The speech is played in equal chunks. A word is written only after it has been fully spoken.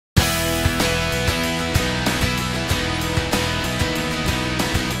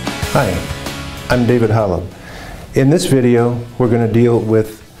Hi, I'm David Holub. In this video, we're going to deal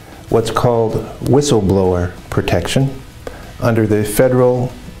with what's called whistleblower protection under the Federal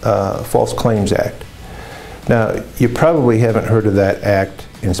False Claims Act. Now, you probably haven't heard of that act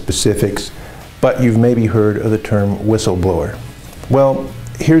in specifics, but you've maybe heard of the term whistleblower. Well,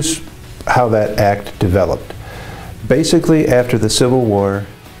 here's how that act developed. Basically, after the Civil War,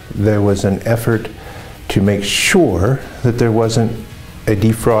 there was an effort to make sure that there wasn't a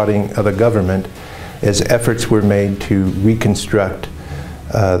defrauding of the government as efforts were made to reconstruct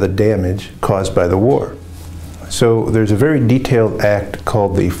the damage caused by the war. So there's a very detailed act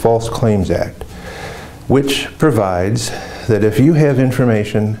called the False Claims Act, which provides that if you have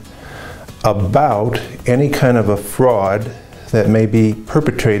information about any kind of a fraud that may be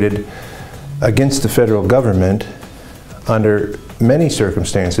perpetrated against the federal government, under many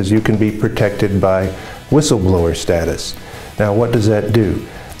circumstances you can be protected by whistleblower status. Now, what does that do?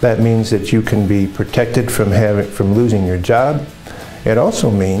 That means that you can be protected from losing your job. It also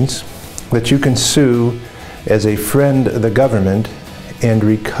means that you can sue as a friend of the government and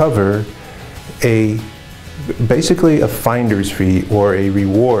recover basically a finder's fee or a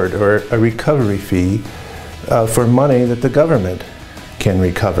reward or a recovery fee for money that the government can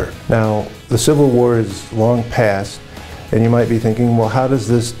recover. Now, the Civil War is long past, and you might be thinking, well, how does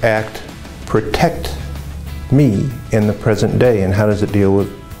this act protect me in the present day, and how does it deal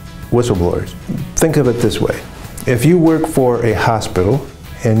with whistleblowers? Think of it this way. If you work for a hospital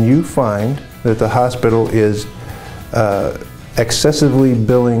and you find that the hospital is excessively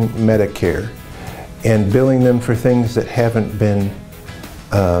billing Medicare and billing them for things that haven't been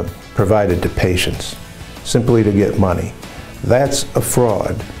provided to patients simply to get money, that's a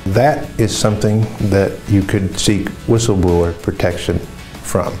fraud. That is something that you could seek whistleblower protection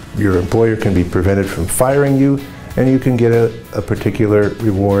from. Your employer can be prevented from firing you, and you can get a particular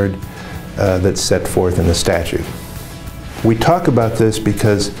reward that's set forth in the statute. We talk about this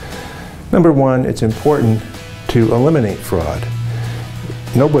because, number one, it's important to eliminate fraud.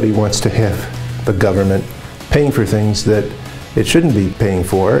 Nobody wants to have the government paying for things that it shouldn't be paying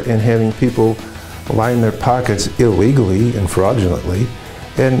for, and having people line their pockets illegally and fraudulently,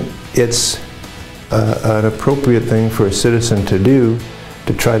 and it's an appropriate thing for a citizen to do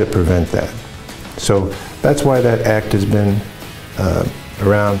to try to prevent that. So that's why that act has been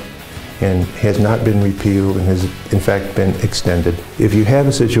around and has not been repealed and has in fact been extended. If you have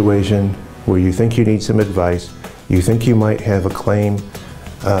a situation where you think you need some advice, you think you might have a claim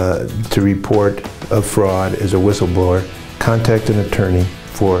to report of fraud as a whistleblower, contact an attorney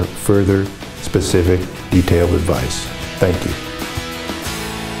for further specific detailed advice. Thank you.